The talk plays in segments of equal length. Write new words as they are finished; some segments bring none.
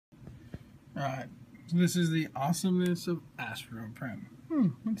Alright, so this is the awesomeness of Astroprint.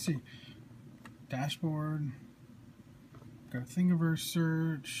 Let's see. Dashboard. Go to Thingiverse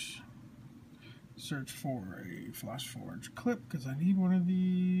search. Search for a Flash Forge clip because I need one of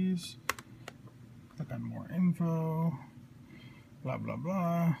these. Click on more info. Blah blah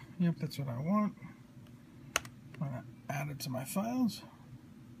blah. Yep, that's what I want. I'm gonna add it to my files.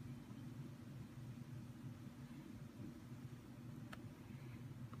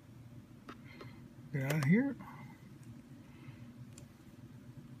 Get out of here.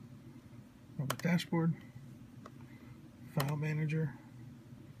 Go to Dashboard. File Manager.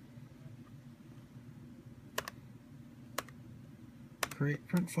 Create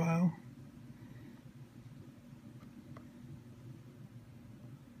print file.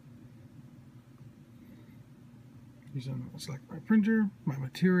 Select my printer, my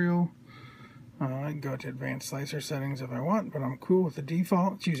material. I can go to advanced slicer settings if I want, but I'm cool with the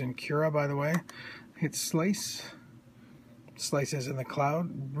default. It's using QIDI, by the way. Hit slice. Slices in the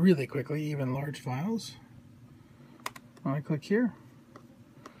cloud really quickly, even large files. I click here.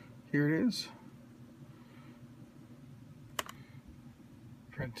 Here it is.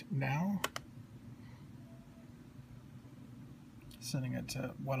 Print now. Setting it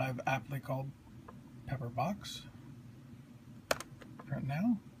to what I've aptly called Pepper Box. Print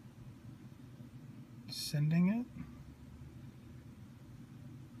now. Sending it.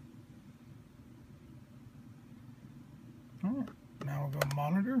 Alright, now we'll go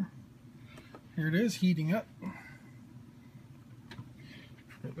monitor. Here it is, heating up.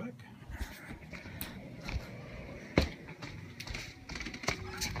 Right back.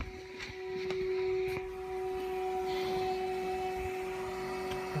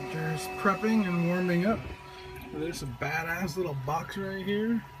 Printer's prepping and warming up. There's a badass little box right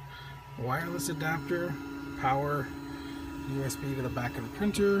here. Wireless adapter, power, USB to the back of the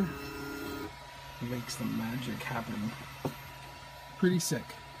printer. Makes the magic happen. Pretty sick.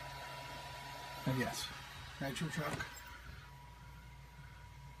 And yes, nitro truck,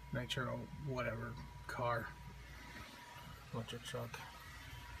 nitro whatever, car, electric truck,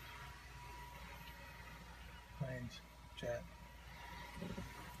 planes, jet,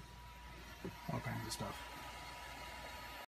 all kinds of stuff.